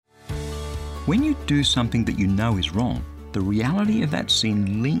When you do something that you know is wrong, the reality of that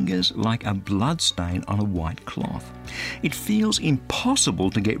sin lingers like a bloodstain on a white cloth. It feels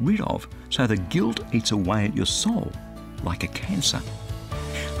impossible to get rid of, so the guilt eats away at your soul like a cancer.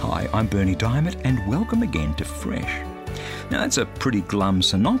 Hi, I'm Bernie Diamond, and welcome again to Fresh. Now that's a pretty glum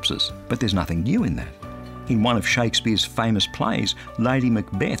synopsis, but there's nothing new in that. In one of Shakespeare's famous plays, Lady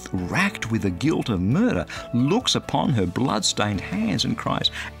Macbeth, racked with the guilt of murder, looks upon her blood-stained hands and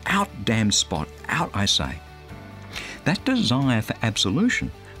cries, "Out, damned spot, out, I say." That desire for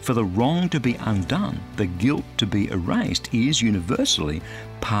absolution, for the wrong to be undone, the guilt to be erased, is universally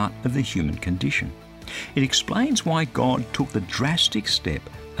part of the human condition. It explains why God took the drastic step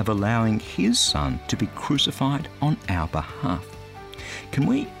of allowing His Son to be crucified on our behalf. Can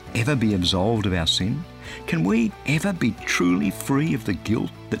we ever be absolved of our sin? Can we ever be truly free of the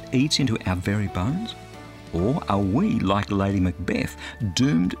guilt that eats into our very bones? Or are we, like Lady Macbeth,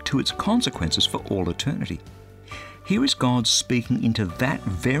 doomed to its consequences for all eternity? Here is God speaking into that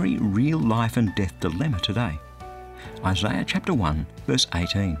very real life and death dilemma today. Isaiah chapter 1, verse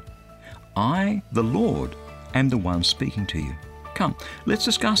 18. I, the Lord, am the one speaking to you. Come, let's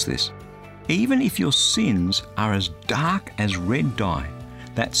discuss this. Even if your sins are as dark as red dye,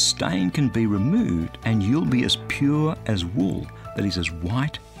 that stain can be removed and you'll be as pure as wool that is as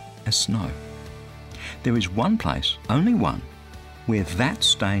white as snow. There is one place, only one, where that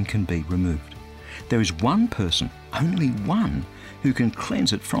stain can be removed. There is one person, only one, who can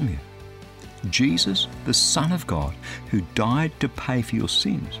cleanse it from you. Jesus, the Son of God, who died to pay for your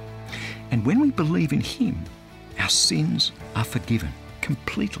sins. And when we believe in Him, our sins are forgiven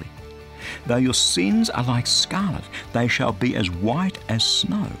completely. Though your sins are like scarlet, they shall be as white as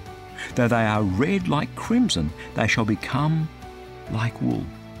snow. Though they are red like crimson, they shall become like wool.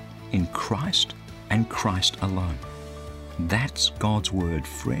 In Christ and Christ alone. That's God's word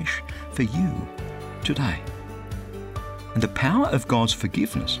fresh for you today. And the power of God's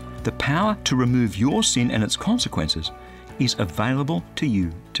forgiveness, the power to remove your sin and its consequences, is available to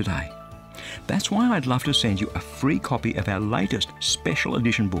you today. That's why I'd love to send you a free copy of our latest special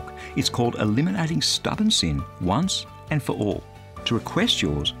edition book. It's called Eliminating Stubborn Sin Once and for All. To request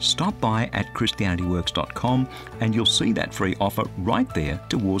yours, stop by at christianityworks.com and you'll see that free offer right there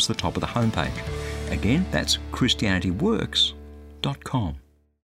towards the top of the homepage. Again, that's christianityworks.com.